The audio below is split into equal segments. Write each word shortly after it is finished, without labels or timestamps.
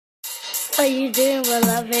Are you doing,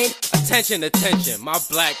 beloved? Attention, attention, my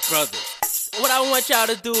black brothers. What I want y'all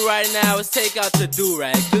to do right now is take out the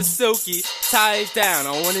do-rag, the silky, tie it down.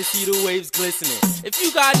 I want to see the waves glistening. If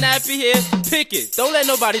you got nappy hair, pick it. Don't let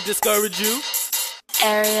nobody discourage you.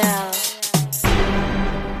 Ariel.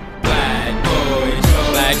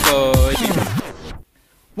 Black boys.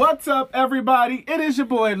 What's up, everybody? It is your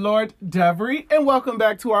boy, Lord Devery, and welcome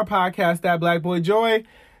back to our podcast, That Black Boy Joy.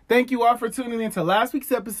 Thank you all for tuning into last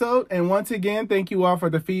week's episode, and once again, thank you all for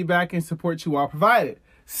the feedback and support you all provided.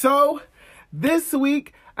 So, this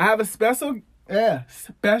week, I have a special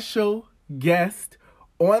guest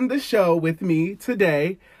on the show with me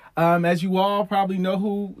today. As you all probably know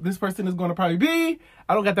who this person is going to probably be.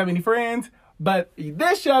 I don't got that many friends, but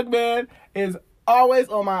this young man is always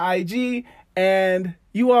on my IG, and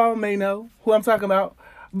you all may know who I'm talking about.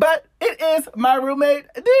 But it is my roommate,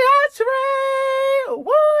 DeAndre.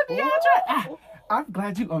 Woo, DeAndre. I'm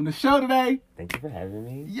glad you're on the show today. Thank you for having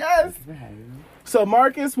me. Yes. Thank you for having me. So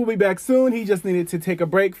Marcus will be back soon. He just needed to take a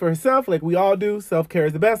break for himself, like we all do. Self-care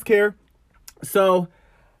is the best care. So,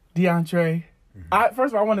 DeAndre,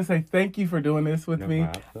 first of all, I want to say thank you for doing this with me.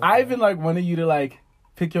 Problem. I've been wanting you to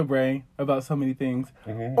pick your brain about so many things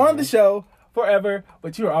on the show forever,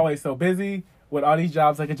 but you are always so busy with all these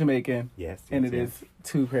jobs like a Jamaican. Yes. And it is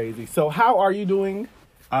too crazy. So how are you doing?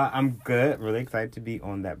 I'm good. Really excited to be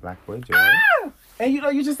on That Black Boy Joy. And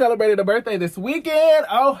you just celebrated a birthday this weekend.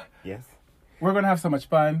 Oh, Yes. we're going to have so much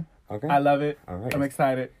fun. Okay. I love it. All right. I'm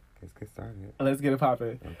excited. Let's get started. Let's get it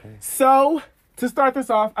popping. Okay. So, to start this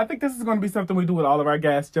off, I think this is going to be something we do with all of our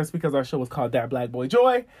guests just because our show is called That Black Boy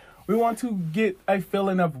Joy. We want to get a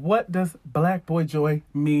feeling of what does Black Boy Joy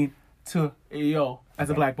mean to you as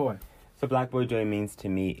a black boy. So Black Boy Joy means to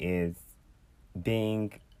me is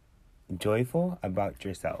being joyful about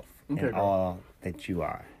yourself and all that you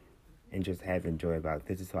are. And just having joy about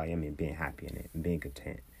this is who I am and being happy in it and being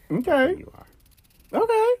content with Okay. who you are.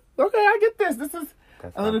 Okay, I get this. This is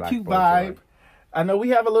That's a my little Black cute Boy vibe. Joy. I know we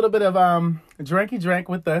have a little bit of drinky drink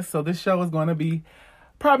with us, so this show is going to be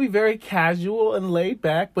probably very casual and laid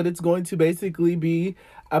back, but it's going to basically be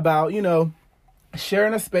about,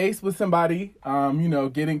 sharing a space with somebody,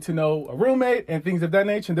 getting to know a roommate and things of that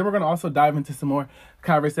nature. And then we're going to also dive into some more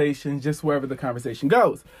conversations, just wherever the conversation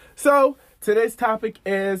goes. So today's topic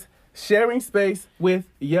is sharing space with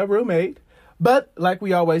your roommate. But like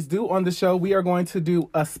we always do on the show, we are going to do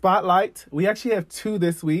a spotlight. We actually have two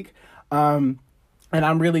this week. And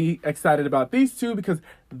I'm really excited about these two because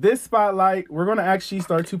this spotlight, we're going to actually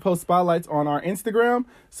start to post spotlights on our Instagram.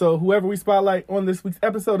 So whoever we spotlight on this week's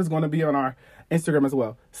episode is going to be on our Instagram as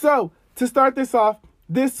well. So to start this off,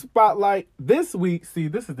 this spotlight this week, see,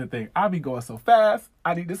 this is the thing. I'll be going so fast.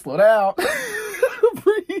 I need to slow down.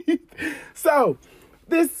 Breathe. So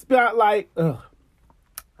this spotlight,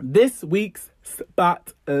 this week's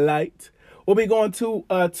spotlight, we'll be going to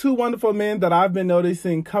two wonderful men that I've been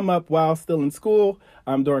noticing come up while still in school,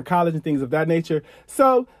 during college and things of that nature.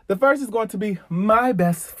 So the first is going to be my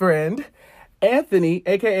best friend, Anthony,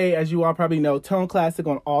 a.k.a., as you all probably know, Tone Classic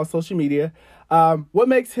on all social media. What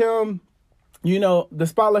makes him, the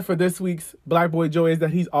spotlight for this week's Black Boy Joy is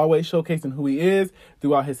that he's always showcasing who he is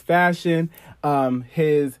throughout his fashion,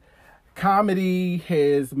 his comedy,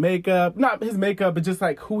 his makeup, not his makeup, but just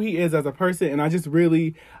who he is as a person. And I just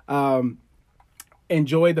really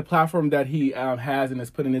enjoy the platform that he has and is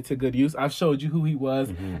putting into good use. I showed you who he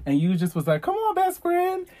was and you just was like, come on, best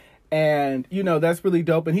friend. And, that's really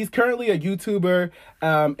dope. And he's currently a YouTuber.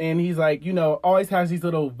 And he's always has these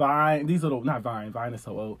little Vine is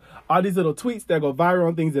so old. All these little tweets that go viral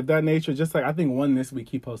and things of that nature. Just I think one this week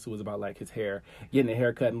he posted was about his hair, getting a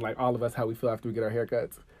haircut and all of us, how we feel after we get our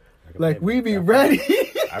haircuts. We be ready.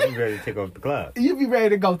 I be ready to take off the club. You be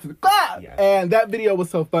ready to go to the club. Yes. And that video was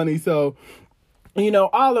so funny. So,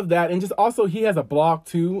 all of that. And just also he has a blog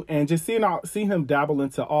too. And just seeing him dabble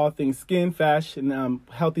into all things skin, fashion,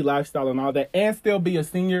 healthy lifestyle and all that. And still be a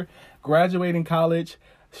senior, graduating college.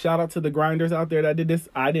 Shout out to the grinders out there that did this.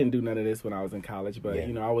 I didn't do none of this when I was in college. But,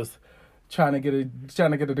 I was trying to get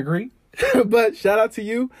a degree. But shout out to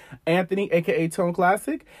you, Anthony, a.k.a. Tone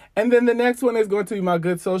Classic. And then the next one is going to be my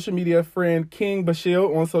good social media friend, King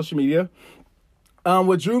Bashil, on social media.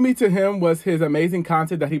 What drew me to him was his amazing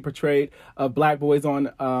content that he portrayed of black boys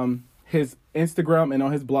on his Instagram and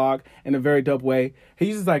on his blog in a very dope way. He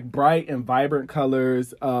uses bright and vibrant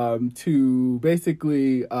colors to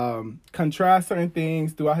basically contrast certain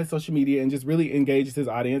things throughout his social media and just really engages his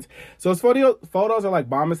audience. So his photos are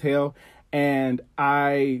bomb as hell. And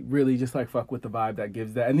I really just fuck with the vibe that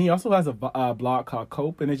gives that. And he also has a blog called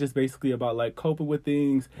Cope, and it's just basically about coping with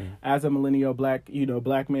things as a millennial black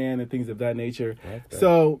man and things of that nature.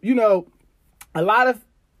 So, a lot of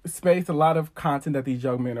space, a lot of content that these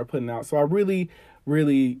young men are putting out. So I really,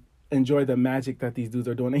 really enjoy the magic that these dudes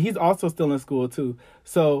are doing. And he's also still in school too.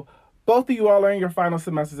 So both of you all are in your final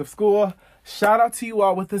semesters of school. Shout out to you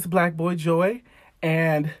all with this Black Boy Joy.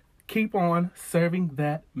 And keep on serving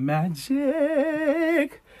that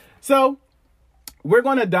magic. So we're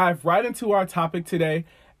going to dive right into our topic today.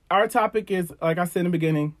 Our topic is, like I said in the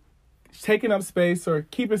beginning, taking up space or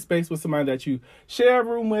keeping space with somebody that you share a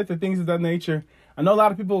room with and things of that nature. I know a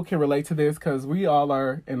lot of people can relate to this because we all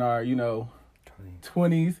are in our,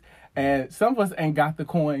 20s. And some of us ain't got the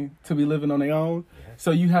coin to be living on their own. Yeah.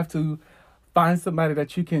 So you have to find somebody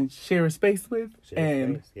that you can share a space with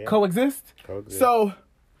and coexist. So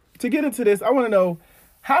to get into this, I want to know,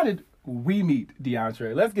 how did we meet,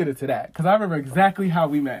 DeAndre? Let's get into that, because I remember exactly how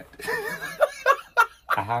we met.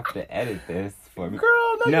 I have to edit this for me.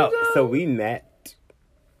 Girl, no, you don't. So we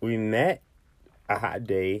met a hot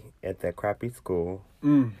day at the crappy school.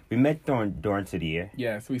 We met during city year.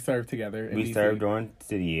 Yes, we served together. We served during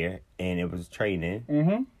city year, and it was training.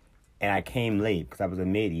 Mm-hmm. And I came late because I was a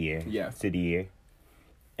mid-year, city year.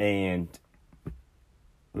 And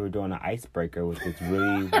we were doing an icebreaker, which was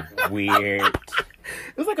really weird.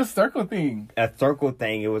 It was like a circle thing. A circle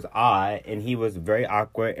thing. It was odd, and he was very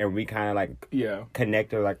awkward, and we kind of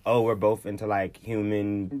connected. Like, oh, we're both into like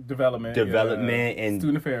human development and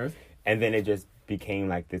student affairs. And then it just became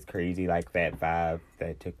like this crazy like that vibe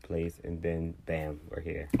that took place, and then bam, we're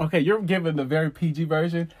here. Okay, you're giving the very PG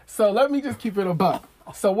version, so let me just keep it a buck.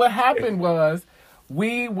 So what happened was,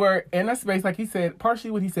 we were in a space, like he said,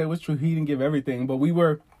 partially what he said was true. He didn't give everything, but we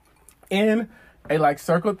were in a like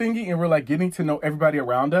circle thingy, and we're like getting to know everybody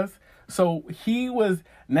around us. So he was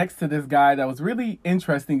next to this guy that was really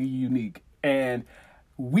interesting and unique, and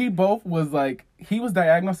we both was like, he was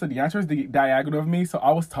diagonal, so DeAndre was diagonal of me. So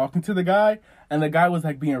I was talking to the guy, and the guy was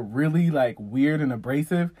like being really like weird and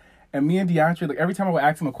abrasive. And me and DeAndre, like every time I would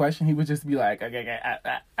ask him a question, he would just be like, He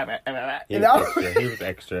was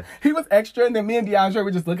extra. He was extra, and then me and DeAndre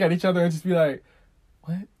would just look at each other and just be like,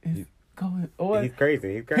 what is going on? He's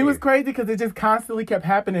crazy. He was crazy because it just constantly kept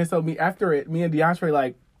happening. So me and DeAndre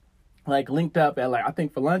like linked up at like, I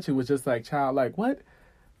think for lunch. It was just like, child, like what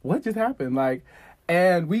just happened? Like,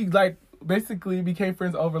 and we like basically became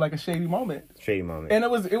friends over like a shady moment. And it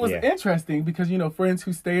was interesting because, friends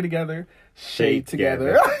who stay together shade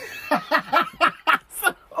together.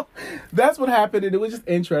 So that's what happened, and it was just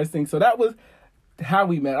interesting. So that was how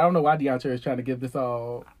we met. I don't know why DeAndre is trying to give this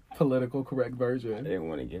all political correct version. I didn't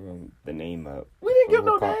want to give him the name up. We didn't give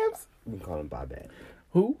no names. We can call him Bobette.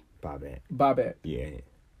 Who? Bobette. Yeah.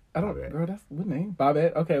 I don't, girl, that's what name?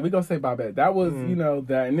 Bobette. Okay, we're going to say Bobette. That was,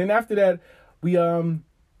 that. And then after that, we,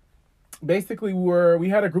 basically we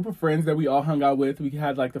had a group of friends that we all hung out with. We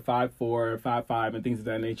had like the 5'4", 5'5", and things of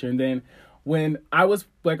that nature. And then when I was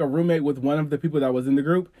like a roommate with one of the people that was in the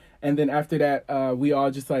group, and then after that, we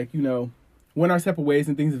all just like, went our separate ways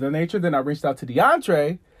and things of that nature. Then I reached out to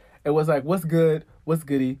DeAndre and was like, what's good? What's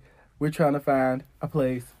goody? We're trying to find a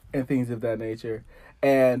place and things of that nature.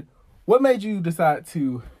 And what made you decide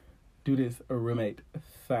to do this roommate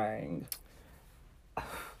thing?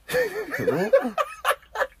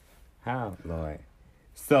 How, Lord?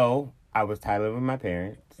 So, I was tired of living with my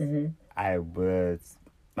parents. Mm-hmm.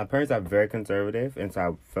 My parents are very conservative, and so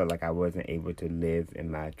I felt like I wasn't able to live in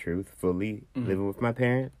my truth fully, living with my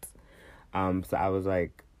parents. So I was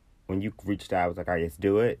like, when you reached out, I was like, all right, let's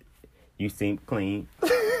do it. You seem clean.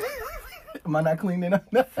 Am I not clean enough?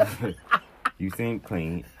 You seem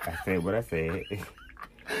clean. I said what I said.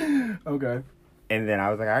 Okay. And then I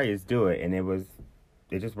was like, all right, let's do it. And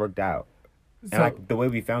it just worked out. So, and like the way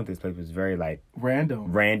we found this place was very like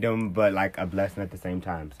random, but like a blessing at the same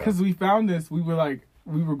time. Because we found this, we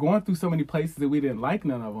were going through so many places that we didn't like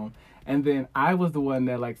none of them. And then I was the one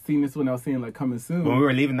that like seen this one I was seeing like coming soon. When we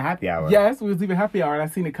were leaving the happy hour. Yes, we was leaving happy hour and I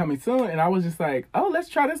seen it coming soon. And I was just like, oh, let's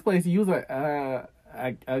try this place. And you was like,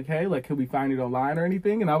 okay, like could we find it online or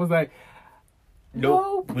anything? And I was like,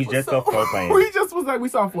 nope. We just saw floor plan. We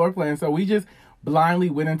saw floor plan. So we just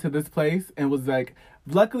blindly went into this place and was like,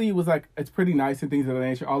 luckily it was like, it's pretty nice and things of that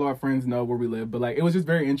nature. All of our friends know where we live, but like, it was just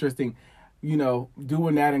very interesting,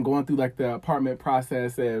 doing that and going through like the apartment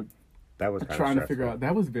process and that was trying to figure out,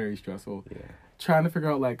 that was very stressful. Yeah. Trying to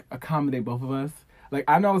figure out like accommodate both of us. Like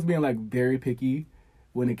I know I was being like very picky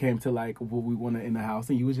when it came to like what we wanted in the house.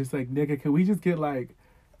 And you was just like, nigga, can we just get like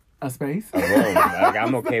a space? A room. Like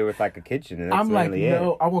I'm okay with like a kitchen. And that's I'm like, really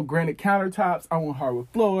no, I want granite countertops. I want hardwood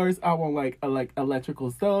floors. I want like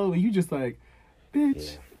electrical stove. And you just like,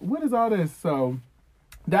 bitch, what is all this? So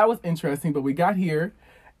that was interesting. But we got here,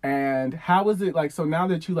 and how was it like? So now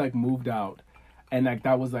that you like moved out, and like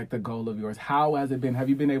that was like the goal of yours. How has it been? Have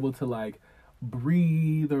you been able to like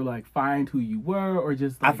breathe or like find who you were, or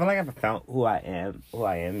just like... I feel like I've found who I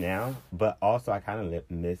am now, but also I kind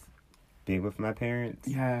of miss being with my parents.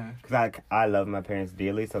 Yeah. Because I love my parents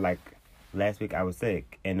dearly, so like last week I was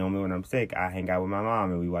sick, and normally when I'm sick I hang out with my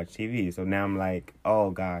mom and we watch TV, so now I'm like,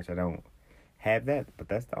 oh gosh, I don't have that, but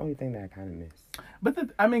that's the only thing that I kind of miss. But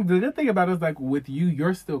the good thing about it is like with you,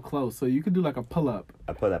 you're still close, so you could do like a pull-up.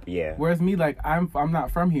 Yeah. Whereas me, like I'm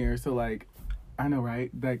not from here, so like I know, right?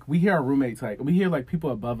 Like we hear our roommates, like we hear like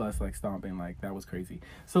people above us like stomping, like that was crazy.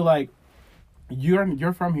 So like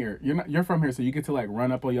you're from here, you're from here, so you get to like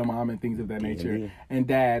run up on your mom and things of that nature, DMV. and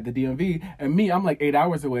dad, the DMV, and me, I'm like 8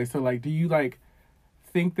 hours away. So like, do you like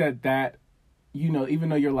think that even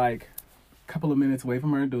though you're like a couple of minutes away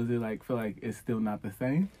from her, does it like feel like it's still not the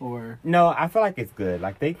same, or? No, I feel like it's good.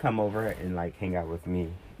 Like they come over and like hang out with me,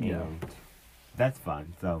 and Yeah. that's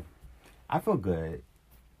fun. So I feel good.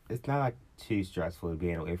 It's not like too stressful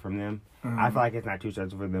being away from them. I feel like it's not too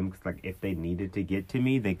stressful for them because like if they needed to get to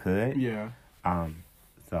me, they could. Yeah.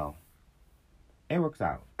 So it works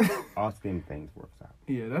out. All scheme things works out.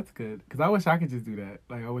 Yeah, that's good. Because I wish I could just do that.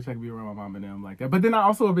 Like, I wish I could be around my mom and them like that. But then I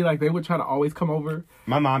also would be like, they would try to always come over.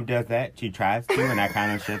 My mom does that. She tries to, and I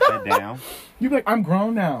kind of shut that down. You'd be like, I'm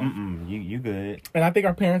grown now. You good. And I think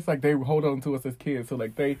our parents, like, they hold on to us as kids. So,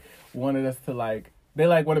 like, they wanted us to, like, they,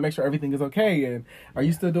 like, want to make sure everything is okay. And are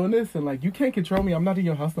you still doing this? And, like, you can't control me. I'm not in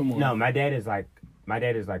your house no more. No, my dad is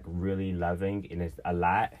really loving, and it's a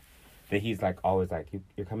lot. That he's like always like,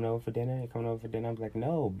 you're coming over for dinner? You're coming over for dinner? I'm like,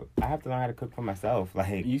 no, but I have to learn how to cook for myself.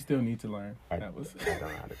 Like, You still need to learn. I That was don't know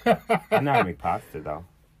how to cook. I know how to make pasta though.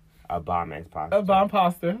 A bomb ass pasta. a bomb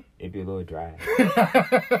pasta. It'd be a little dry.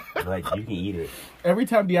 Like you can eat it. Every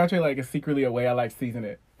time DeAndre, like, is secretly away, I, like, season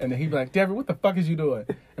it. And then he'd be like, Devin, what the fuck is you doing?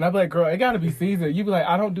 And I'd be like, girl, it gotta be seasoned. You'd be like,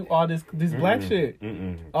 I don't do all this black shit.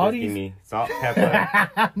 All Just these... give me salt,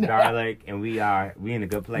 pepper, garlic, and we in a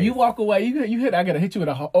good place. You walk away, you hit, I gotta hit you with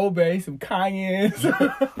a Obey, some cayenne.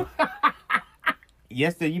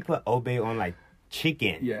 Yesterday you put Obey on like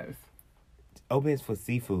chicken. Yes. Obey is for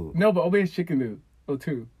seafood. No, but Obey is chicken noodle. Oh,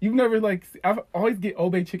 too. You've never, like, I always get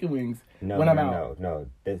Obey chicken wings when I'm out. No.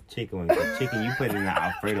 That's chicken wings. The chicken you put in the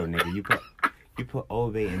Alfredo, nigga. You put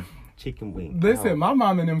Obey in chicken wings. Listen, my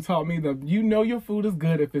mom and them taught me that you know your food is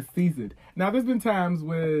good if it's seasoned. Now, there's been times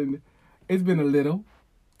when it's been a little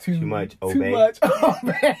too much Obey. Too much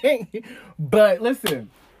Obey. But listen,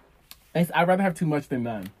 I'd rather have too much than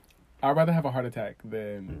none. I'd rather have a heart attack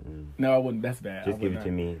than... No, I wouldn't. That's bad. Just give it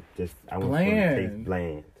to me. I want Bland. it to taste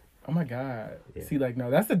bland. Oh my God. Yeah. See, like,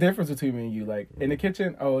 no, that's the difference between me and you. Like, in the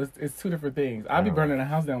kitchen, it's two different things. I'll be burning the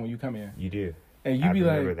house down when you come in. You do. And you I be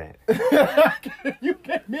remember like... that. You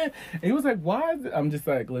came in. And he was like, why is it? I'm just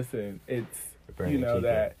like, listen, it's, Burning chicken.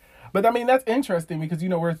 that. But, I mean, that's interesting because,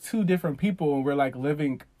 we're two different people and we're, like,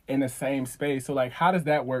 living in the same space. So, like, how does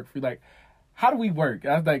that work for you? Like, how do we work?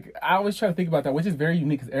 I always try to think about that, which is very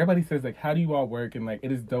unique because everybody says, like, how do you all work? And, like,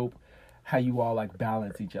 it is dope how you all, like,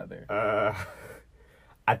 balance each other.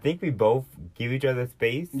 I think we both give each other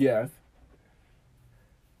space. Yes.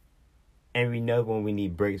 And we know when we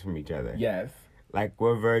need breaks from each other. Yes. Like,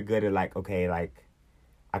 we're very good at, like, okay, like,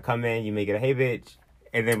 I come in, you make it a hey, bitch,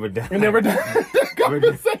 and then we're done. And then we're done. The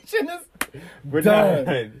conversation we're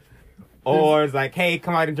done. Or it's like, hey,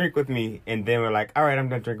 come out and drink with me. And then we're like, all right, I'm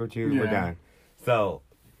going to drink with you. Yeah. We're done. So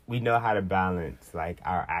we know how to balance, like,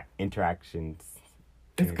 our interactions.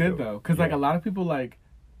 It's good, though. Because, like, a lot of people, like,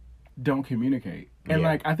 don't communicate. And,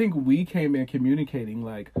 like, I think we came in communicating,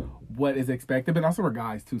 like, what is expected. But also we're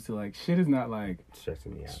guys, too. So, like, shit is not, like...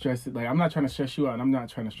 Stressing me out. Like, I'm not trying to stress you out. And I'm not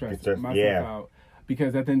trying to stress myself yeah. out.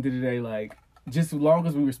 Because at the end of the day, like, just as long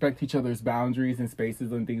as we respect each other's boundaries and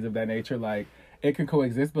spaces and things of that nature, like, it can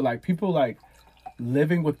coexist. But, like, people, like,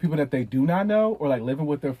 living with people that they do not know or, like, living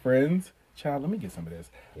with their friends... Child, let me get some of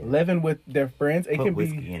this. Yeah. Living with their friends, it Put can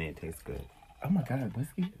whiskey be... in it. It tastes good. Oh, my God.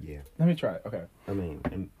 Whiskey? Yeah. Let me try it. Okay. I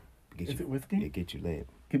mean... Is it whiskey? It get you lit.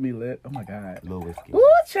 Get me lit. Oh my God. A little whiskey.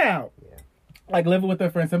 Watch out. Yeah. Like living with their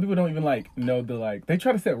friends. Some people don't even like know the like. They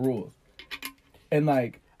try to set rules. And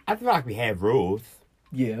like. I feel like we have rules.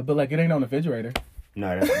 Yeah, but like it ain't on the refrigerator.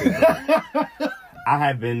 No, that's true. I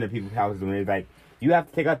have been to people's houses when it's like, you have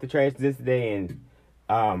to take out the trash this day, and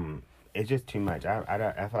it's just too much.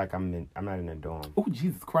 I feel like I'm not in a dorm. Oh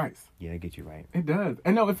Jesus Christ. Yeah, it gets you right. It does.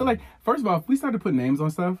 And no, I feel like first of all, if we started putting names on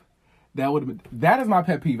stuff. That is my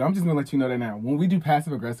pet peeve. I'm just gonna let you know that now. When we do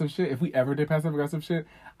passive aggressive shit, if we ever did passive aggressive shit,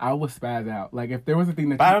 I would spaz out. Like if there was a thing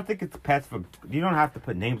that. But I don't think it's passive. You don't have to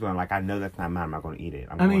put names on. Like I know that's not mine. I'm not gonna eat it.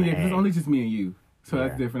 I mean, yeah, 'cause it's only just me and you, so Yeah.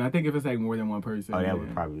 that's different. I think if it's like more than one person. Oh, that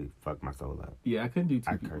would probably fuck my soul up. Yeah, I couldn't do two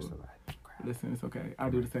I people. curse a lot. Listen, it's okay. I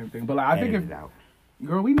do the same thing. But like, I think Edit if... it out.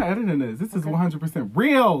 Girl, we not editing this. This is Okay. 100%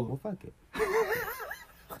 real. Well, fuck it.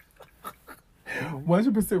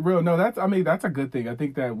 100% real. No, that's a good thing. I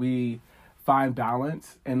think that we find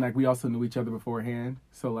balance, and like we also knew each other beforehand.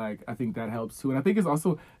 So like I think that helps too. And I think it's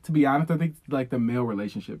also, to be honest, I think like the male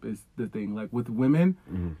relationship is the thing. Like with women,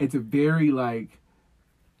 it's a very like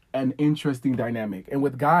an interesting dynamic. And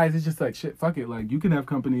with guys, it's just like shit, fuck it. Like you can have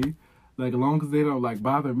company. Like as long as they don't like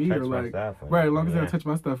bother me Touch or my like stuff, right, as long as they yeah. don't touch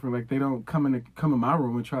my stuff or like they don't come in my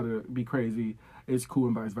room and try to be crazy, it's cool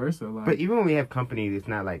and vice versa. Like, But even when we have company, it's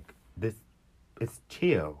not like this. It's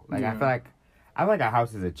chill. Like Yeah. I feel like our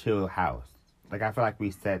house is a chill house. Like I feel like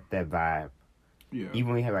we set that vibe. yeah, Even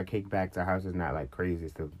when we have our kickbacks, our house is not like crazy.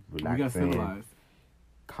 It's a we got relaxing, civilized.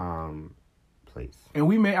 calm place. And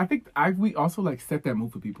we also like set that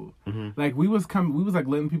mood for people. Like we was like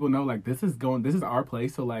letting people know like this is our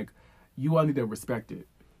place. So like you all need to respect it.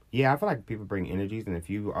 Yeah, I feel like people bring energies, and if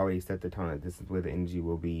you already set the tone that this is where the energy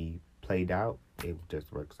will be played out, it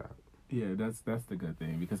just works out. Yeah, that's the good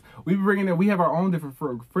thing because we have our own different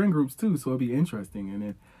friend groups too, so it'll be interesting. And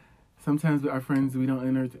then sometimes with our friends we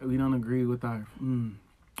don't agree with our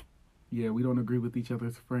we don't agree with each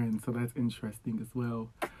other's friends, so that's interesting as well.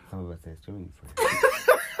 Some of us has too many friends.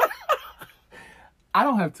 I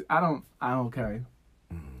don't care.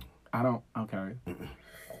 Okay.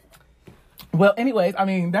 Well, anyways, I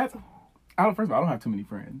mean first of all, I don't have too many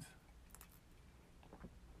friends.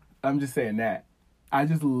 I'm just saying that. I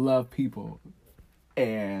just love people,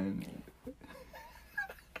 and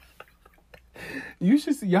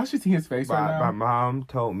y'all should see his face right My now. mom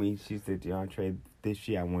told me, she said, DeAndre, this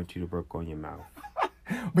year I want you to work on your mouth.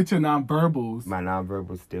 But your nonverbals. My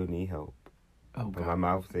nonverbals still need help. Oh But my God,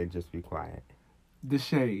 mouth said, just be quiet. the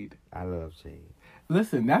shade. I love shade.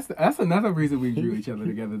 Listen, that's another reason we drew each other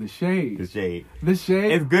together. The shade. The shade. The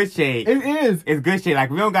shade. It's good shade. It is. It's good shade. Like,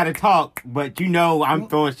 we don't got to talk, but you know I'm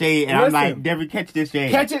throwing shade, and I'm Listen. like, never catch this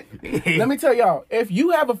shade. Catch it. Let me tell y'all, if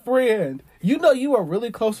you have a friend, you know you are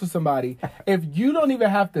really close to somebody. If you don't even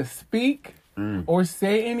have to speak or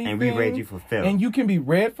say anything, And we read you for filth. and you can be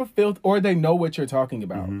read for filth, or they know what you're talking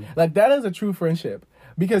about. Like that is a true friendship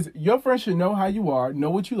because your friend should know how you are,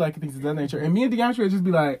 know what you like, and things of that nature. And me and DeAndre would just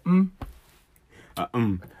be like,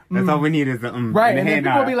 That's all we need is a right, and then hand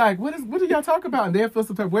people nod. be like, what did y'all talk about? And they'll feel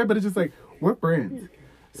some type of way, but it's just like we're friends.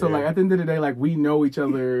 So like at the end of the day, like we know each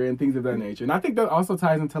other and things of that nature. And I think that also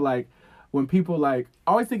ties into like when people like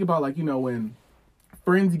I always think about like, you know, when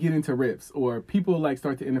friends get into rips or people like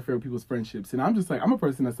start to interfere with people's friendships. And I'm just like, I'm a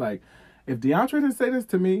person that's like, if DeAndre didn't say this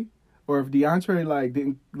to me, or if DeAndre like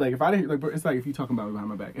didn't like if I didn't like it's like if you talking about me behind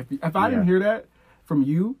my back. If I didn't hear that from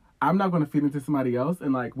you, I'm not going to feed into somebody else,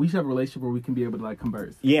 and like we should have a relationship where we can be able to like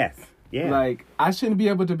converse. Yes. Yeah. Like I shouldn't be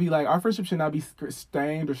able to be like our friendship should not be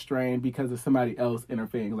stained or strained because of somebody else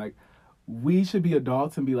interfering. Like we should be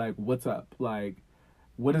adults and be like, what's up? Like,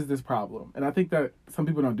 what is this problem? And I think that some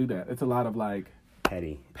people don't do that. It's a lot of like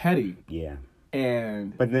petty, Yeah.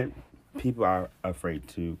 and But then people are afraid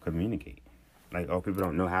to communicate. Like, people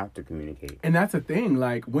don't know how to communicate. and that's the thing.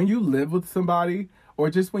 Like when you live with somebody, or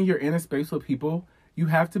just when you're in a space with people, you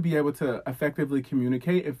have to be able to effectively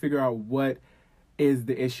communicate and figure out what is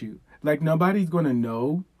the issue. Like nobody's going to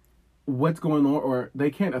know what's going on, or they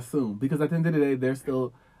can't assume, because at the end of the day, they're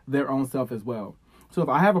still their own self as well. So if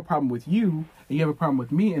I have a problem with you and you have a problem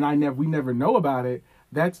with me, and we never know about it,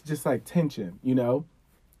 that's just like tension, you know?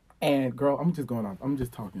 And girl, I'm just going off. I'm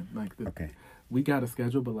just talking. Like, Okay. we got a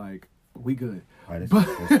schedule, but like, we good. Oh, this is the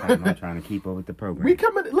first time I'm trying to keep up with the program. We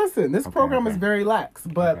come in, listen, this program is okay. very lax,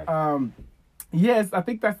 but Okay. yes, I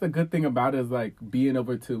think that's the good thing about it, is like being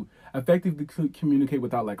able to effectively communicate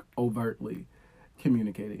without like overtly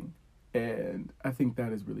communicating. And I think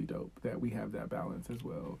that is really dope that we have that balance as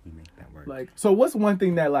well. We make that work. Like, so what's one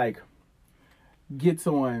thing that like gets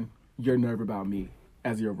on your nerve about me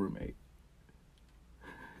as your roommate?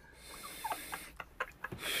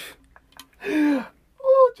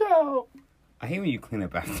 Oh, Joe. I hate when you clean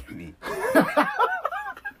up after me.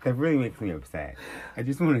 That really makes me upset. I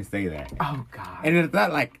just want to say that. Oh, God. And it's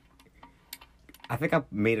not like... I think I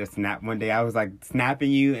made a snap one day. I was like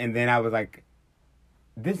snapping you, and then I was like,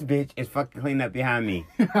 this bitch is fucking cleaning up behind me.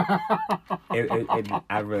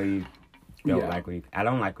 I really don't like when I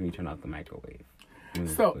don't like when you turn off the microwave.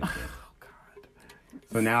 So,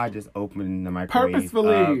 So now I just open the microwave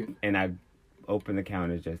Purposefully. up, and I open the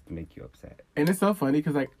counter just to make you upset. and it's so funny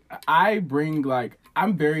because like I bring like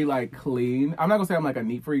I'm very like clean. I'm not gonna say I'm like a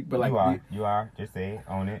neat freak, but like You are. Just say it.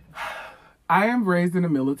 Own it. I am raised in a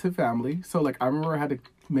militant family, so like I remember I had to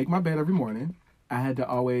make my bed every morning. I had to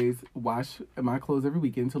always wash my clothes every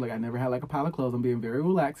weekend. So, like, I never had, like, a pile of clothes. I'm being very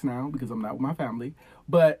relaxed now because I'm not with my family.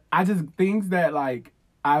 But I just, things that, like,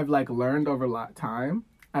 I've, like, learned over a lot of time,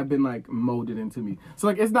 I've been, like, molded into me. So,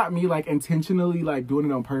 like, it's not me, like, intentionally, like, doing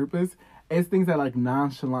it on purpose. It's things that, like,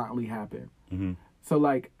 nonchalantly happen. Mm-hmm. So,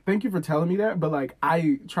 like, thank you for telling me that. But, like,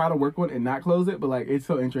 I try to work on it and not close it. But, like, it's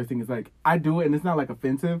so interesting. It's, like, I do it and it's not, like,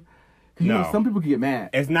 offensive. Because, you know, some people can get mad.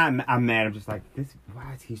 It's not, I'm mad. I'm just like,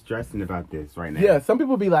 why is he stressing about this right now? Yeah, some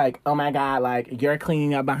people be like, oh, my God, like, you're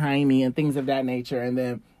cleaning up behind me and things of that nature. And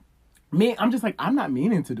then me, I'm just like, I'm not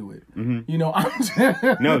meaning to do it. Mm-hmm. You know, I'm just...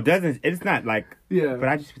 No, it doesn't. It's not like... Yeah. But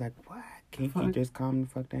I just be like, what? Can't you just calm the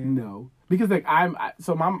fuck down? No. Because, like,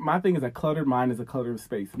 so my thing is a cluttered mind is a cluttered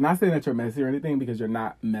space. I'm not saying that you're messy or anything because you're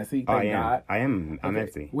not messy. Thank God. I am. I'm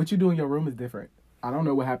messy. What you do in your room is different. I don't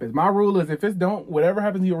know what happens. My rule is if whatever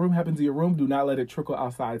happens in your room happens in your room, do not let it trickle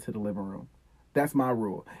outside to the living room. That's my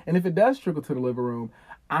rule. And if it does trickle to the living room,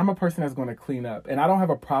 I'm a person that's going to clean up. And I don't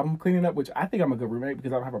have a problem cleaning up, which I think I'm a good roommate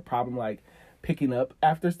because I don't have a problem, like, picking up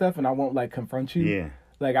after stuff and I won't, like, confront you. Yeah.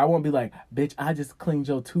 Like, I won't be like, bitch, I just cleaned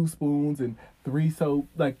your 2 spoons and 3 pans.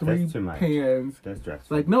 That's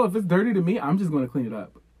stressful. Like, no, if it's dirty to me, I'm just going to clean it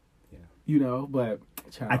up. Yeah. You know, but...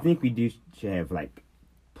 Child. I think we should have, like,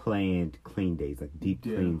 planned clean days, like deep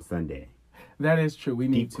clean Sunday. That is true. We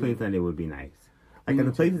need deep clean Sunday would be nice. Like if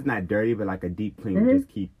the place is not dirty, but like a deep clean would just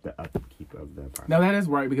keep the upkeep of the apartment. Now that is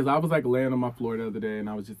right because I was like laying on my floor the other day and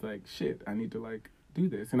I was just like, shit, I need to like do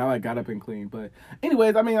this, and I like got up and cleaned. But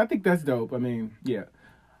anyways, I mean, I think that's dope. I mean, yeah.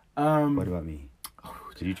 What about me?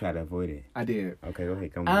 Did you try to avoid it? I did. Okay, go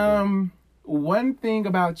ahead. Come on. One thing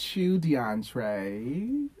about you,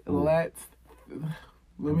 DeAndre.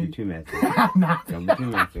 Don't be too messy. I'm not. Don't be too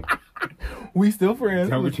messy. We still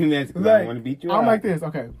friends. Don't be too messy. Like, I don't want to beat you up. I'm like this.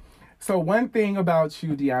 Okay. So one thing about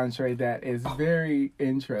you, DeAndre, that is very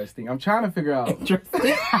interesting. I'm trying to figure out.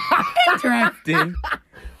 Interesting.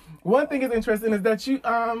 One thing is interesting is that you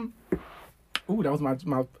Ooh, that was my.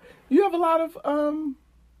 You have a lot of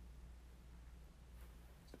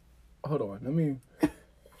Hold on. Let me.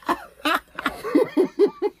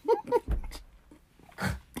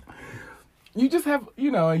 You just have,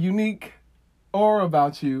 you know, a unique aura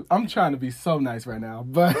about you. I'm trying to be so nice right now,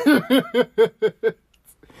 but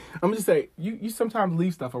I'm just saying, you sometimes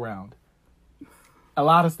leave stuff around. A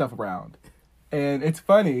lot of stuff around. And it's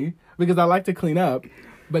funny because I like to clean up,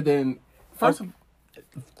 but then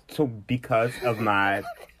So because of my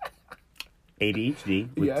ADHD,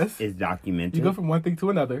 which is documented. You go from one thing to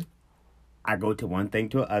another. I go to one thing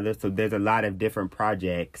to another, so there's a lot of different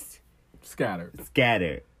projects scattered.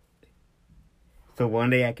 So one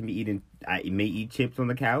day I may eat chips on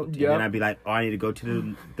the couch, and then I'd be like, oh, I need to go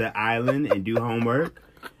to the island and do homework.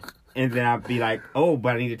 And then I'd be like, oh,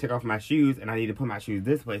 but I need to take off my shoes, and I need to put my shoes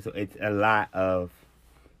this way. So it's a lot of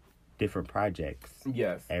different projects.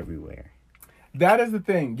 Yes. Everywhere. That is the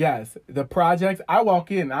thing, yes. The projects, I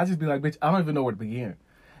walk in, and I just be like, bitch, I don't even know where to begin.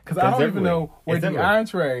 Because I don't even know where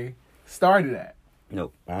DeAndre started at.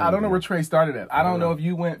 Nope. I don't know where Trey started at. I don't know if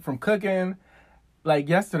you went from cooking. Like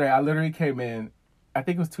yesterday, I literally came in, I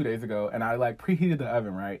think it was 2 days ago, and I like preheated the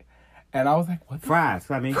oven, right? And I was like, what the fries.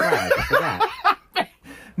 I forgot.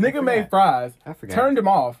 Nigga made fries, I forgot. Turned them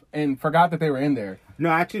off, and forgot that they were in there. No,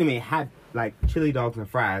 I actually made hot, like, chili dogs and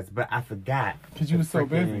fries, but I forgot. Because you was so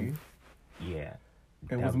busy. Yeah.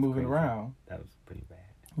 And was moving around. That was pretty bad.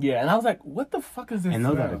 Yeah, and I was like, what the fuck is this And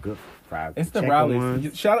those smell? are the good fries. It's the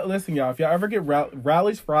Rally's. Shout out, listen, y'all. If y'all ever get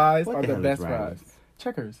Rally's fries are the best fries.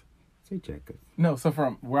 Checkers. Say Checkers. No, so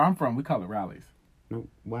from where I'm from, we call it Rally's. No,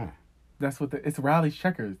 why? That's what it's Rally's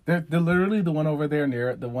Checkers. They're literally the one over there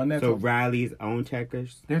near the one that's... So Riley's own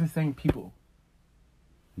Checkers? They're the same people.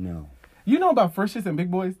 No. You know about Frisch's and Big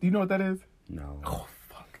Boys? Do you know what that is? No. Oh,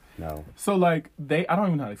 fuck. No. So, like, I don't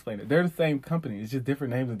even know how to explain it. They're the same company. It's just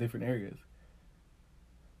different names in different areas.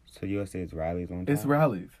 So yours says Riley's on top? It's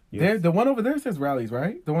Rally's. The one over there says Rally's,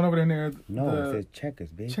 right? The one over there near... No, it says Checkers,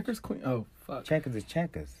 bitch. Checkers Queen. Oh, fuck. Checkers is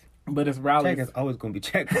Checkers. But it's Rally's. Checkers always going to be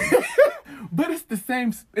Checkers. But it's the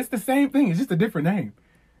same thing. It's just a different name.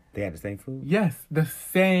 They have the same food? Yes, the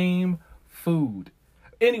same food.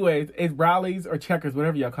 Anyways, it's Rally's or Checkers,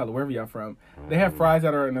 whatever y'all call it, wherever y'all from. They have fries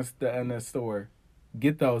that are in the store.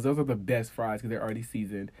 Get those. Those are the best fries because they're already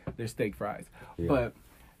seasoned. They're steak fries. Yeah. But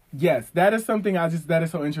yes, that is something that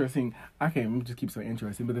is so interesting. I can't even just keep saying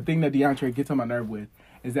interesting. But the thing that DeAndre gets on my nerve with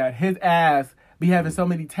is that his ass be having so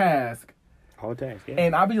many tasks. All tasks, yeah.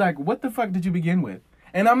 And I'll be like, what the fuck did you begin with?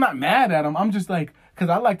 And I'm not mad at him. I'm just like, because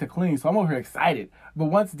I like to clean, so I'm over here excited. But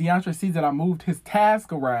once DeAndre sees that I moved his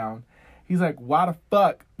task around, he's like, why the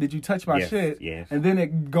fuck did you touch my shit? Yes. And then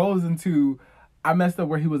it goes into, I messed up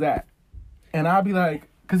where he was at. And I'll be like,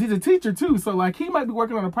 because he's a teacher too, so like he might be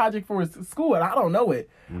working on a project for his school and I don't know it.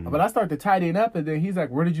 But I start to tidy it up and then he's like,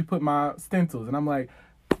 where did you put my stencils? And I'm like,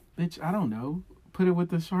 bitch, I don't know. Put it with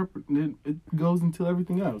the sharp, and then it goes into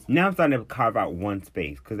everything else. Now I'm starting to carve out one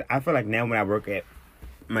space because I feel like now when I work at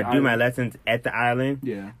do my lessons at the island,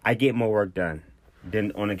 Yeah. I get more work done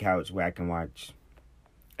than on the couch where I can watch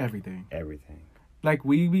Everything. Like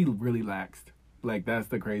we be really laxed. Like that's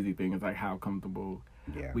the crazy thing is like how comfortable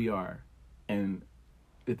we are and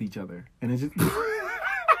with each other. And it's just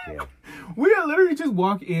Yeah. we literally just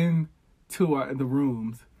walk in to the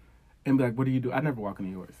rooms and be like, what do you do? I never walk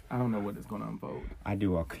into yours. I don't know what is going to unfold. I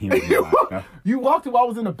do walk in. You walked in while I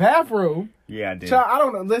was in the bathroom. Yeah, I did. Child, I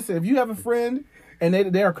don't know. Listen, if you have a friend and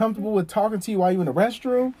they are comfortable with talking to you while you're in the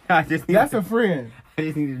restroom, that's a friend. I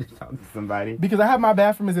just needed to talk to somebody. Because I have my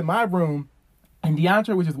bathroom is in my room, and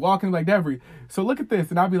DeAndre was just walking like Devery. So look at this,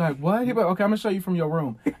 and I'll be like, what? He'll be like, okay, I'm going to show you from your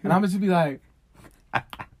room. And I'm going to just be like,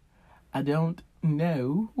 I don't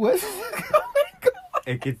know. What's going on?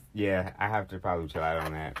 It gets, yeah, I have to probably chill out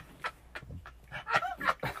on that.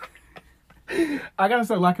 I got to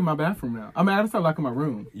start locking my bathroom now. I mean, I got to start locking my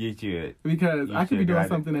room. You should. Because You I could be should, doing I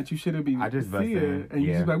something that you shouldn't be I just bust seeing. in, And you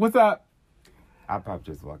yeah. just be like, what's up? I'll probably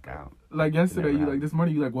just walk out. Like yesterday, Never this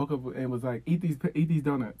morning, you like woke up and was like, eat these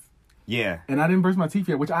donuts. Yeah. And I didn't brush my teeth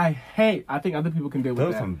yet, which I hate. I think other people can deal with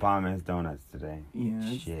Those that. some bomb ass donuts today.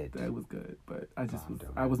 Yeah, Shit. that was good, but Bomb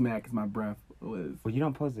I was mad because my breath was. Well, you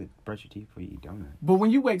don't supposed to brush your teeth before you eat donuts. But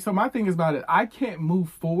when you wake, so my thing is about it. I can't move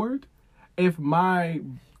forward if I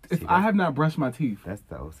have not brushed my teeth. That's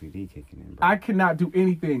the OCD kicking in, bro. I cannot do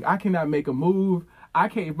anything. I cannot make a move. I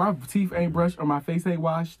can't if my teeth ain't brushed or my face ain't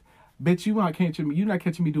washed. Bitch, you're not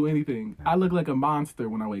catching me do anything. I look like a monster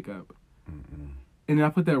when I wake up. And then I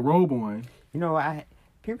put that robe on. You know,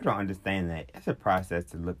 people don't understand that. It's a process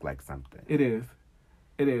to look like something. It is.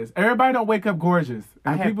 Everybody don't wake up gorgeous.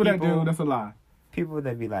 And the people that do, that's a lie. People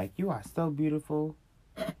that be like, you are so beautiful.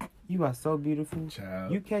 You are so beautiful.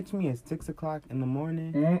 Child. You catch me at 6 o'clock in the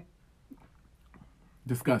morning.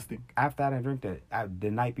 Disgusting. After I drink the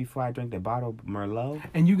night before I drink the bottle of Merlot.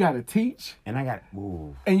 And you gotta teach. And I got,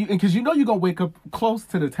 ooh. And because you know you're gonna wake up close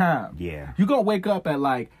to the time. Yeah. You're gonna wake up at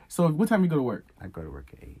like, so what time you go to work? I go to work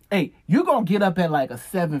at 8. Hey, you're gonna get up at like a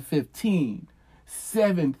 7:15,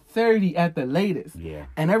 7:30 at the latest. Yeah.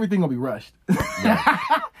 And everything gonna be rushed.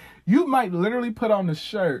 You might literally put on the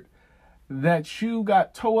shirt that you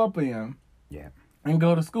got toe up in. Yeah. And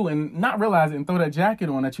go to school and not realize it and throw that jacket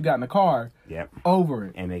on that you got in the car. Yep. Over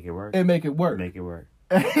it. And make it work. And make it work. Make it work.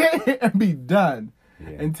 And be done. Yeah.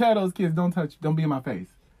 And tell those kids, don't be in my face.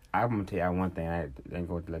 I'm going to tell you one thing. I ain't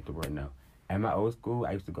going to let the world know. At my old school,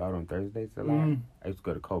 I used to go out on Thursdays a lot. I used to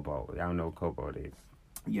go to Cobalt. I don't know what Cobalt is.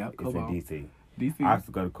 Yep, It's Cobalt. in D.C. DC. I used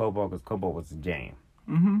to go to Cobalt because Cobalt was a jam.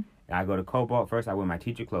 And I go to Cobalt first. I wear my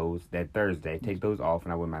teacher clothes that Thursday. Take those off,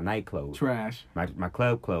 and I wear my night clothes. Trash. My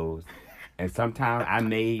club clothes. And sometimes I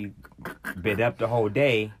may been up the whole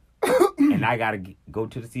day, and I gotta go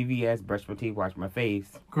to the CVS, brush my teeth, wash my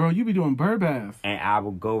face, Girl, you be doing bird baths. and I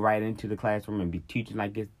will go right into the classroom and be teaching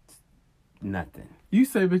like it's nothing. You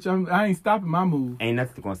say, bitch, I ain't stopping my move. Ain't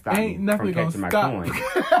nothing gonna stop Ain't me nothing from gonna catching my stop.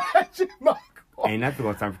 coin. Ain't nothing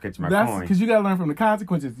gonna stop me from catching my That's coin. because you gotta learn from the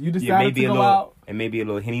consequences. You Yeah, decided to maybe a go little, out. and maybe a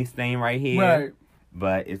little Henny stain right here, Right.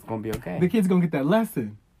 but it's gonna be okay. The kids gonna get that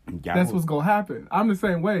lesson. Y'all That's will- what's gonna happen. I'm the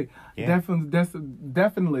same way. Yeah.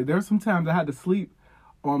 Definitely. There's some times I had to sleep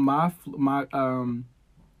on my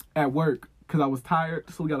at work because I was tired.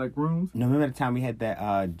 So we got like rooms. No, remember the time we had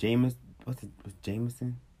that Jameson? Was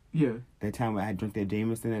Jameson? Yeah. That time I drank that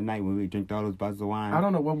Jameson at night when we drank all those bottles of wine. I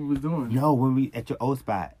don't know what we was doing. No, when we at your old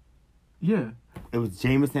spot. Yeah. It was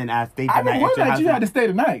Jameson. I stayed the I night mean, one at your night house. you had to stay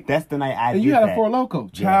the night. That's the night I And did you had that. a Four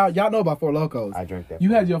Loko. Child, y'all know about Four Locos. I drank that. You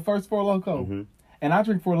Four had Loko. your first Four Loko. Mhm. And I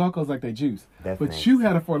drink Four Locos like they juice. That's but nice. you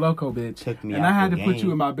had a Four Loko, bitch. Took me and out I had the to put game.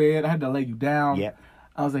 you in my bed. I had to lay you down. Yep.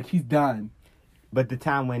 I was like, he's done. But the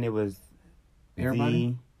time when it was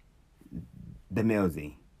Everybody? the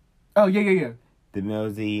Millsy. Oh, yeah. The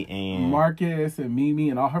Millsy and Marcus and Mimi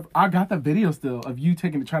and all her. I got the video still of you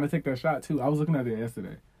trying to take that shot too. I was looking at it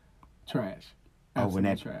yesterday. Trash. oh, when Absolute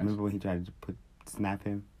that trash. remember when he tried to snap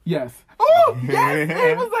him? Yes. Oh, yes.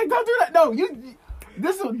 It was like, don't do that. No,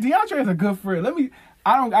 DeAndre is a good friend.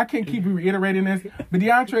 I can't keep reiterating this, but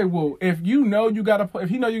DeAndre will, if you know if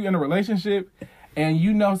he know you in a relationship and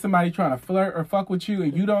you know somebody trying to flirt or fuck with you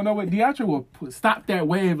and you don't know it, DeAndre will stop that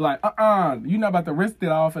wave like, you're not about to risk it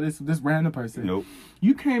all for this random person. Nope.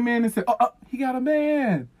 You came in and said, he got a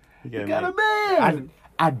man. He got a man.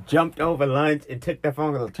 I jumped over lunch and took that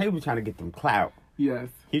phone. Trey was trying to get them clout. Yes.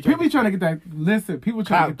 He tried People trying to get that. Listen, people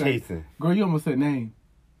trying to Clout get that. chasing. Girl, you almost said name.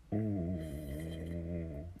 Ooh.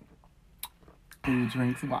 Food,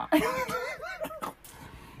 drinks, wine.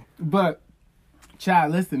 But,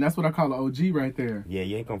 child, listen, that's what I call an OG right there. Yeah,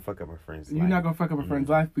 you ain't gonna fuck up a friend's life. You're not gonna fuck up a friend's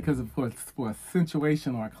life because of for a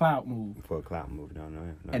situation or a clout move. For a clout move, no.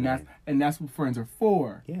 And that's what friends are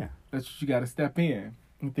for. Yeah. That's what you got to step in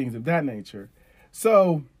and things of that nature.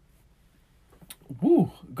 So,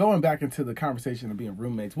 going back into the conversation of being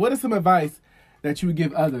roommates, what is some advice that you would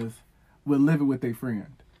give others when living with a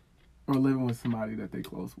friend or living with somebody that they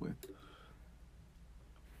close with?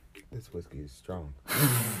 This whiskey is strong.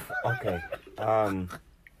 Okay.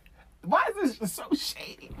 Why is this so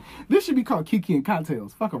shady? This should be called Kiki and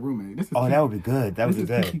Cocktails. Fuck a roommate. This is that would be good. That would be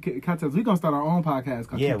good. Kiki and Cocktails. We're going to start our own podcast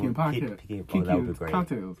called Kiki and Podcast. Kiki that would be great.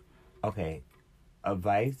 Cocktails. Okay.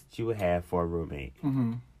 Advice you would have for a roommate.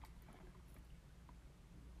 Mm-hmm.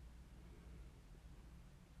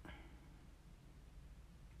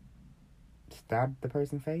 Stare at the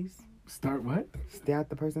person's face. Start what? Stare at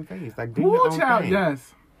the person's face. Like, do your own child, thing.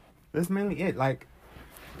 yes. That's mainly it. Like,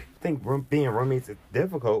 I think being roommates is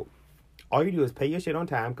difficult. All you do is pay your shit on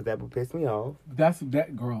time, because that would piss me off. That's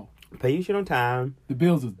that girl. Pay your shit on time. The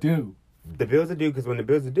bills is due. The bills are due, because when the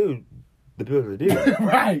bills are due, the bills are due.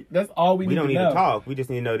 Right. That's all we need to know. We don't need to talk. We just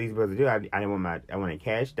need to know these bills are due. I want a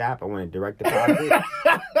cash stop. I want a direct deposit.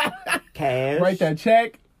 Cash. Write that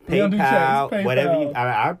check. PayPal. Whatever.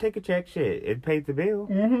 I'll take a check. Shit. It pays the bill.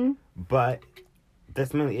 Mm-hmm. But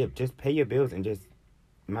that's mainly it. Just pay your bills and just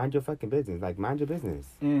mind your fucking business. Like, mind your business.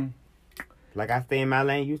 Mm. Like, I stay in my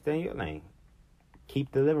lane, you stay in your lane.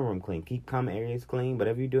 Keep the living room clean. Keep common areas clean.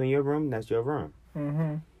 Whatever you do in your room, that's your room.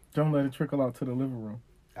 Mm-hmm. Don't let it trickle out to the living room.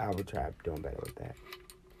 I would try doing better with that.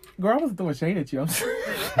 Girl, I wasn't throwing shade at you.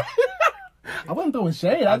 I wasn't throwing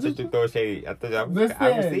shade. I thought you throw shade. I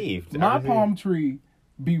received. My palm tree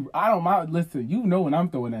I don't mind. Listen, you know when I'm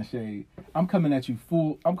throwing that shade, I'm coming at you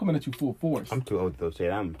full force. I'm too old to throw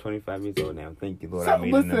shade. I'm 25 years old now. Thank you, Lord. So, I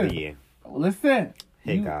made another year. Listen.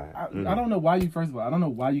 Hey, God. I don't know why first of all, I don't know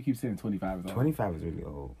why you keep saying 25 is old. 25 is really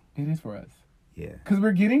old. It is for us. Yeah. Because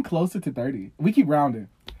we're getting closer to 30. We keep rounding.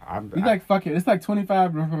 We like, fuck it. It's like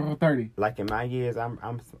 25 to 30. Like in my years, I'm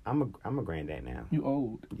a granddad now. You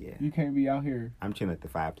old. Yeah. You can't be out here. I'm chilling at the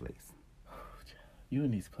fireplace. You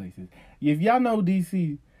in these places. If y'all know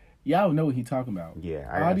DC, y'all know what he talking about.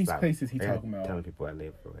 Yeah. All these places he talking about. Telling people I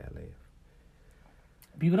live where I live.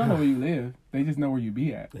 People don't know where you live. They just know where you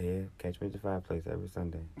be at. Yeah. Catch me at the fireplace every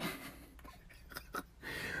Sunday.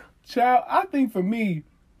 Child, I think for me,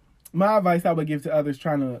 my advice I would give to others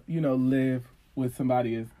trying to, live with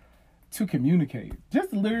somebody is to communicate.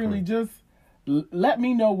 Just literally let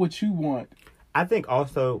me know what you want. I think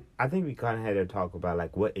we kind of had to talk about,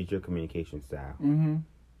 like, what is your communication style? Mm-hmm.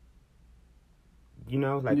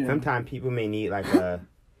 Sometimes people may need, like, I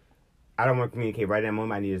don't want to communicate right at that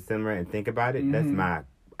moment. I need to simmer and think about it. Mm-hmm. That's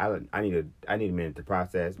I need a minute to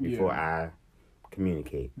process before I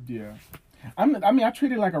communicate. Yeah. I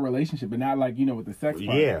treat it like a relationship, but not like, with the sex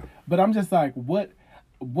part. Yeah. But I'm just like, what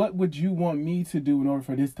would you want me to do in order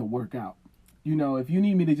for this to work out? If you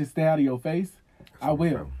need me to just stay out of your face, I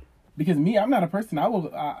will. True. Because me, I'm not a person. I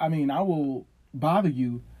will bother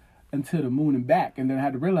you until the moon and back, and then I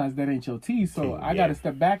had to realize that ain't your tea. So I got to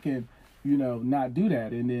step back and, not do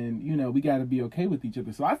that, and then we got to be okay with each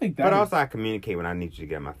other. So I think that. But also, I communicate when I need you to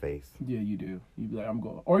get in my face. Yeah, you do. You be like, I'm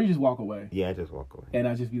going, or you just walk away. Yeah, I just walk away. And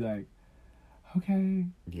I just be like, okay.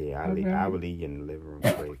 Yeah, I will leave you in the living room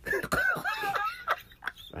quick.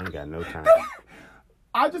 I ain't got no time.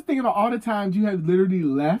 I just think about all the times you have literally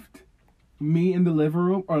left me in the living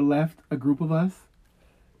room or left a group of us.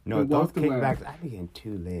 No, those kickbacks, I be getting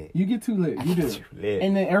too lit. You get too lit. You do. Too lit.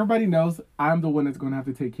 And then everybody knows I'm the one that's going to have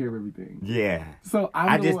to take care of everything. Yeah. So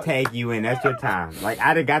I just tag you in. That's your time. Like,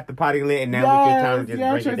 I done got the party lit, and now it's your time to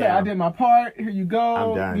just break it down. I did my part. Here you go.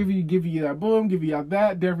 I'm done. Give you that boom. Give you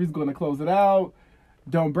that. Devery's going to close it out.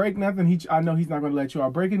 Don't break nothing. I know he's not going to let you all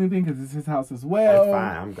break anything because it's his house as well.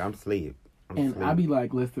 That's fine. I'm asleep. I be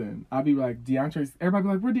like, listen. I be like, DeAndre. Everybody be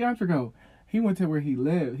like, where'd DeAndre go? He went to where he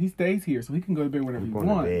lived. He stays here, so he can go to bed whenever he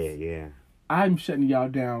wants. To bed, yeah. I'm shutting y'all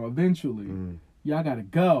down eventually. Y'all gotta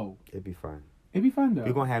go. It'd be fun. It'd be fun though.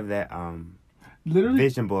 We're gonna have that literally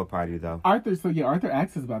vision board party though. Arthur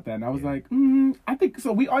asked us about that, and I was like, I think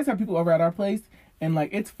so. We always have people over at our place, and like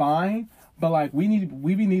it's fine, but like we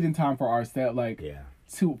be needing time for ourselves, like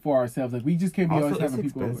for ourselves. Like we just can't be always having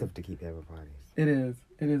people over. It's expensive to keep having parties. It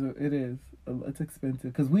is. It's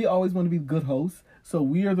expensive because we always want to be good hosts, so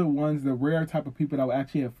we are the rare type of people that will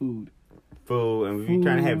actually have food, and we be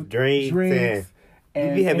trying to have drinks and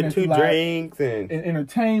we be having 2 drinks and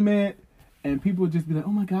entertainment, and people would just be like,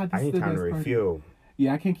 "Oh my God, this is the best party." I need time to refuel.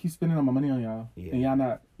 Yeah, I can't keep spending all my money on y'all, and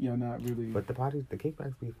y'all not really. But the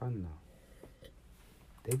kickbacks be fun though.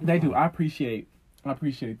 They do. I appreciate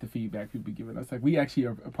the feedback people be giving us. Like, we actually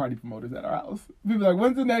are party promoters at our house. People are like,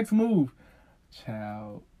 when's the next move?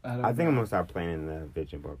 Child. I think I'm going to start planning the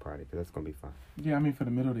vision board party because that's going to be fun. Yeah, I mean, for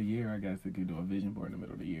the middle of the year, I guess we could do a vision board in the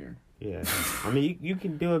middle of the year. Yeah. I mean, you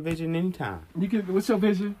can do a vision anytime. You can. What's your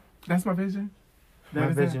vision? That's my vision? My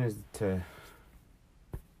vision is to...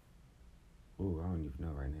 Ooh, I don't even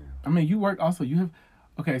know right now. I mean, you work also. You have...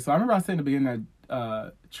 Okay, so I remember I said in the beginning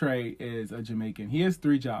that Trey is a Jamaican. He has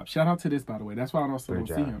 3 jobs. Shout out to this, by the way. That's why I also don't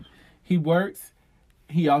see him. He works.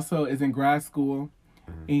 He also is in grad school.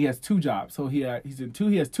 And he has 2 jobs. So he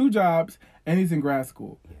has 2 jobs and he's in grad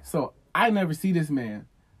school. Yeah. So I never see this man.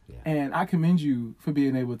 Yeah. And I commend you for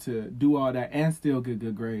being able to do all that and still get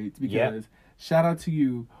good grades because shout out to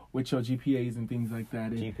you with your GPAs and things like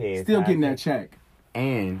that. And still getting that check.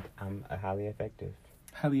 And I'm a highly effective,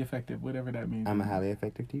 whatever that means. I'm a highly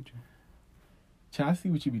effective teacher. Child, I see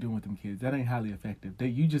what you be doing with them kids. That ain't highly effective.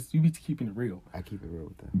 You be keeping it real. I keep it real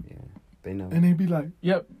with them. Yeah, they know. And they be like,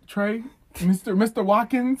 "Yep, Trey, Mr.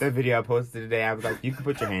 Watkins." That video I posted today, I was like, "You can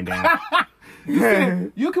put your hand down."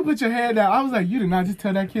 You can put your hand down. I was like, "You did not just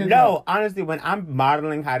tell that kid." No, honestly, when I'm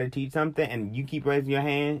modeling how to teach something and you keep raising your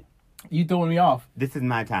hand, you throwing me off. This is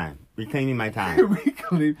my time. Reclaiming my time.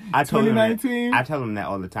 I told 2019. I tell them that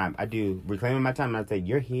all the time. I do. Reclaiming my time. And I say,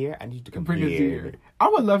 "You're here. I need you to come here." I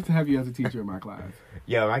would love to have you as a teacher in my class.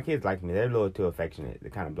 Yo, my kids like me. They're a little too affectionate. They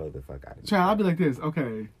kind of blow the fuck out of me. Child, I'll be like this.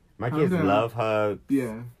 Okay. My kids love hugs.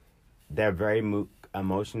 Yeah. They're very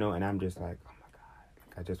emotional, and I'm just like, oh my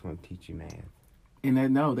god, I just want to teach you, man. And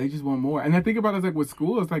they just want more. And I think about it like with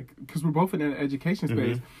school, it's like because we're both in an education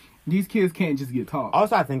space, these kids can't just get taught.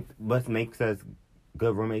 Also, I think what makes us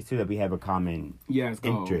good roommates too that we have a common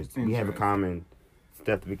interest. We have a common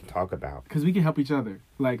stuff that we can talk about because we can help each other.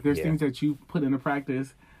 Like there's things that you put into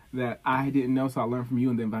practice that I didn't know, so I learned from you,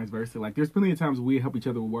 and then vice versa. Like there's plenty of times we help each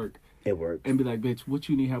other with work. It works. And be like, bitch, what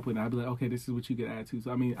you need help with? And I'd be like, okay, this is what you get add to.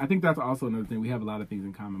 So I mean, I think that's also another thing. We have a lot of things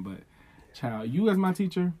in common. But child, you as my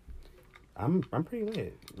teacher, I'm pretty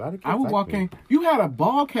lit. A lot of kids I would walk in. You had a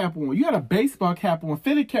ball cap on. You had a baseball cap on,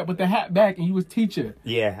 fitted cap with the hat back, and you was teaching.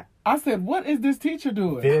 Yeah. I said, what is this teacher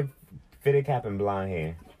doing? Fitted cap and blonde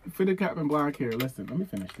hair. Fitted cap and blonde hair. Listen, let me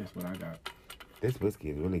finish this. What I got. This whiskey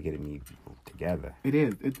is really getting me together. It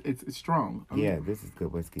is. It's strong. This is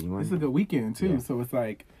good whiskey. This is a good weekend too. Yeah. So it's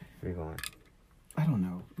like. Where you going? I don't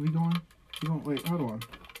know. We going? Wait, hold on.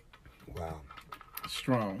 Wow.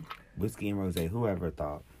 Strong. Whiskey and rosé. Whoever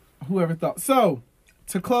thought? So,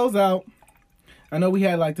 to close out, I know we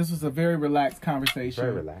had this was a very relaxed conversation.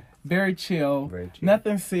 Very relaxed. Very chill.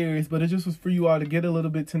 Nothing serious, but it just was for you all to get a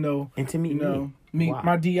little bit to know. And to meet me. Wow.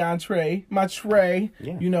 My DeAndre, my Trey.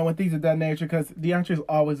 Yeah. And things of that nature. Because DeAndre is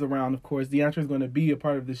always around, of course. DeAndre is going to be a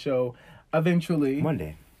part of the show eventually. One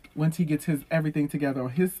day. Once he gets his everything together on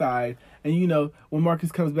his side. And, when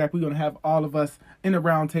Marcus comes back, we're going to have all of us in a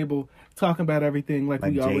round table talking about everything like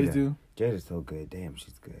we always do. Jada's so good. Damn,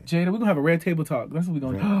 she's good. Jada, we're going to have a red table talk. That's what we're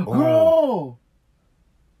going to do. Girl!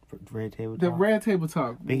 Red table talk? The red table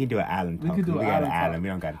talk. We can do an island talk. We got an island. We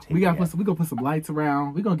don't got to take We're going to put some lights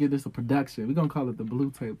around. We're going to give this a production. We're going to call it the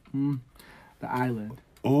blue table. The island.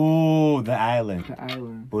 Ooh, the island. The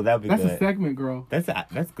island. Well, that would be good. That's a segment, girl.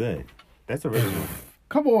 That's good. That's original.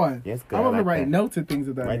 Come on. Yes, good. I'm over writing notes and things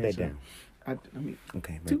of that nature. Write that down.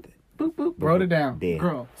 Okay, write that. Boop, boop. Wrote it down. Dead.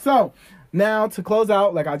 Girl. So, now to close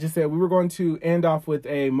out, like I just said, we were going to end off with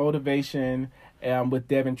a motivation with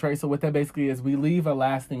Dev and Trey. So what that basically is, we leave a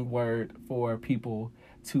lasting word for people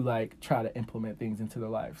to try to implement things into their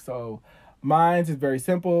life. So mine is very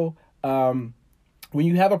simple. When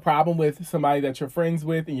you have a problem with somebody that you're friends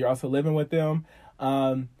with and you're also living with them,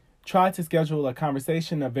 try to schedule a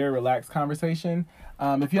conversation, a very relaxed conversation.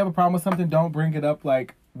 If you have a problem with something, don't bring it up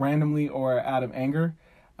randomly or out of anger.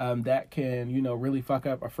 That can, really fuck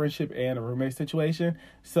up a friendship and a roommate situation.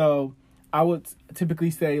 So I would typically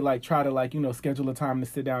say, try to, schedule a time to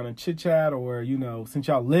sit down and chit chat, or, since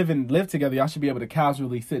y'all live together, y'all should be able to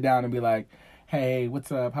casually sit down and be like, hey,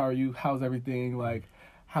 what's up? How are you? How's everything?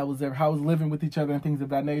 How was living with each other and things of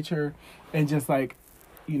that nature? And just try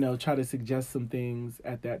to suggest some things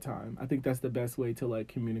at that time. I think that's the best way to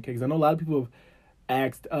communicate. Because I know a lot of people have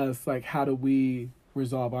asked us, how do we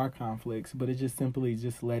resolve our conflicts? But it's just simply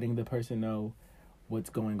just letting the person know what's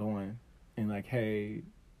going on. And hey,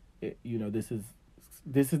 this is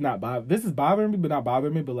bothering me, but not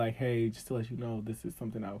bothering me. But hey, just to let you know, this is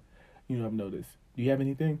something I've noticed. Do you have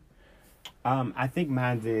anything? I think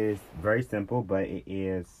mine is very simple, but it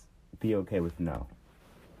is be okay with no.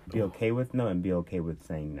 Be okay with no, and be okay with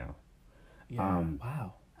saying no. Yeah.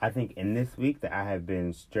 Wow. I think in this week that I have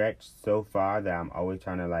been stretched so far that I'm always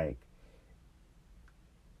trying to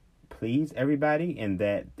please everybody, and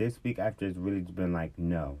that this week after it's really been like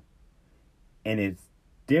no. And it's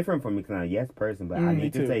different for me because I'm a yes person, but I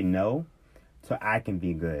need to say no so I can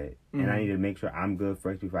be good. And I need to make sure I'm good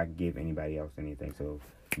first before I can give anybody else anything. So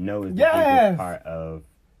no is the biggest part of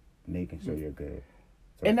making sure you're good.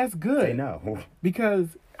 So and that's good. Say no.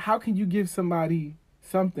 Because how can you give somebody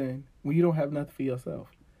something when you don't have nothing for yourself?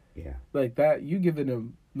 Yeah. Like that, you giving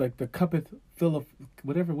them, like, the cup is filleth,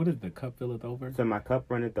 whatever, what is the cup filleth over? So my cup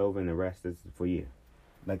runneth over and the rest is for you.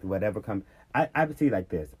 Like, whatever comes. I would see it like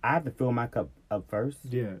this. I have to fill my cup up first.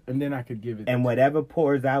 Yeah, and then I could give it. And whatever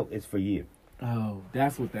pours out is for you. Oh,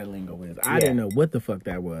 that's what that lingo is. I didn't know what the fuck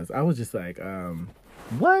that was. I was just like,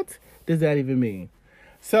 what does that even mean?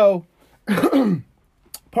 So,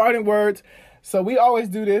 parting words. So we always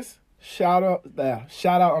do this. Shout out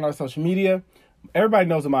on our social media. Everybody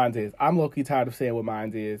knows what mine is. I'm low-key tired of saying what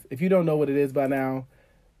mine is. If you don't know what it is by now,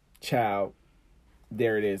 child,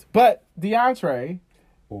 there it is. But DeAndre,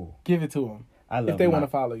 give it to them. I love if they want to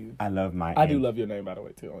follow you. I love my. I do love your name, by the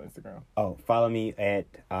way, too, on Instagram. Oh, follow me at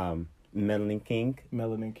Melanin King.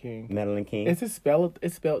 Melanin King. Melanin King. It's spelled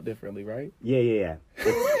differently, right? Yeah.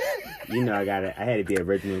 You know, I had to be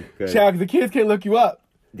original. Child, 'cause the kids can't look you up.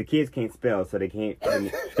 The kids can't spell, so they can't.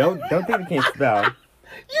 Don't think they can't spell.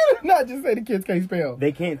 You did not just say the kids can't spell.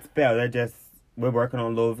 They can't spell. We're working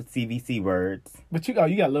on little CVC words. But you got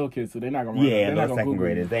little kids, so they're not gonna. Little second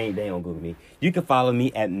graders. They ain't gonna Google me. You can follow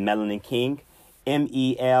me at Melanin King,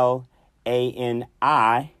 MELANIN.King,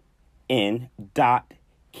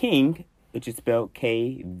 which is spelled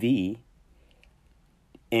KVNG.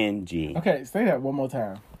 Okay, say that one more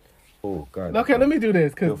time. Oh God. Okay, let me do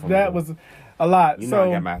this because that was a lot. You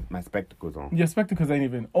know, I got my spectacles on. Your spectacles ain't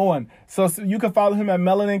even on. So you can follow him at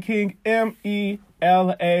Melanin King,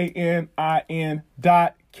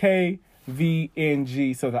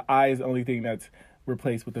 MELANIN.KVNG. So the I is the only thing that's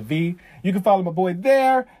replaced with the V. You can follow my boy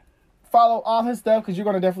there. Follow all his stuff because you're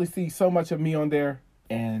going to definitely see so much of me on there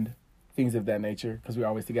and things of that nature because we're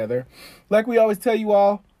always together. Like we always tell you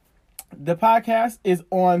all, the podcast is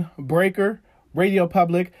on Breaker, Radio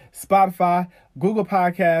Public, Spotify, Google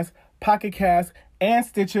Podcasts, Pocket Cast, and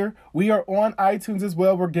Stitcher. We are on iTunes as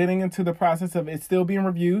well. We're getting into the process of it still being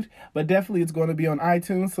reviewed, but definitely it's going to be on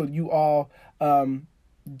iTunes, so you all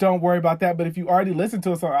don't worry about that. But if you already listened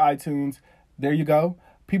to us on iTunes, there you go.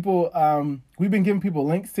 People, we've been giving people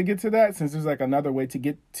links to get to that since there's like another way to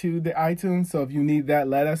get to the iTunes. So if you need that,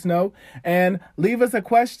 let us know. And leave us a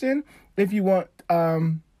question if you want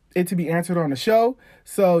it to be answered on the show.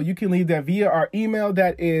 So you can leave that via our email.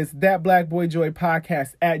 That is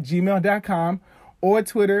thatblackboyjoypodcast@gmail.com, or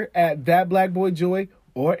Twitter at thatblackboyjoy,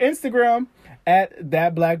 or Instagram at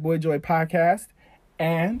thatblackboyjoypodcast.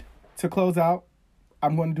 And to close out,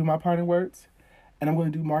 I'm going to do my parting words, and I'm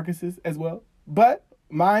going to do Marcus's as well. But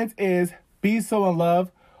mine is be so in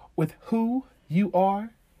love with who you are,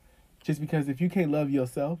 just because if you can't love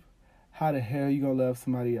yourself, how the hell are you going to love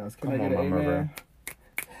somebody else? Can I get an amen?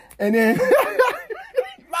 And then,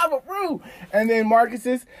 Mama Roo. And then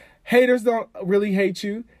Marcus's, haters don't really hate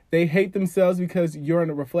you. They hate themselves because you're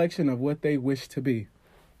a reflection of what they wish to be.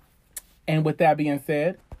 And with that being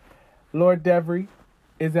said, Lord Devery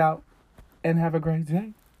is out, and have a great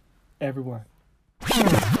day, everyone.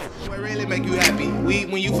 What really make you happy?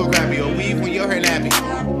 Weed when you feel crappy, or weed when your hair nappy.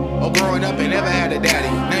 Or growing up and never had a daddy.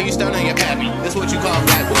 Now you stunned on your pappy. That's what you call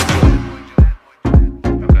black boy.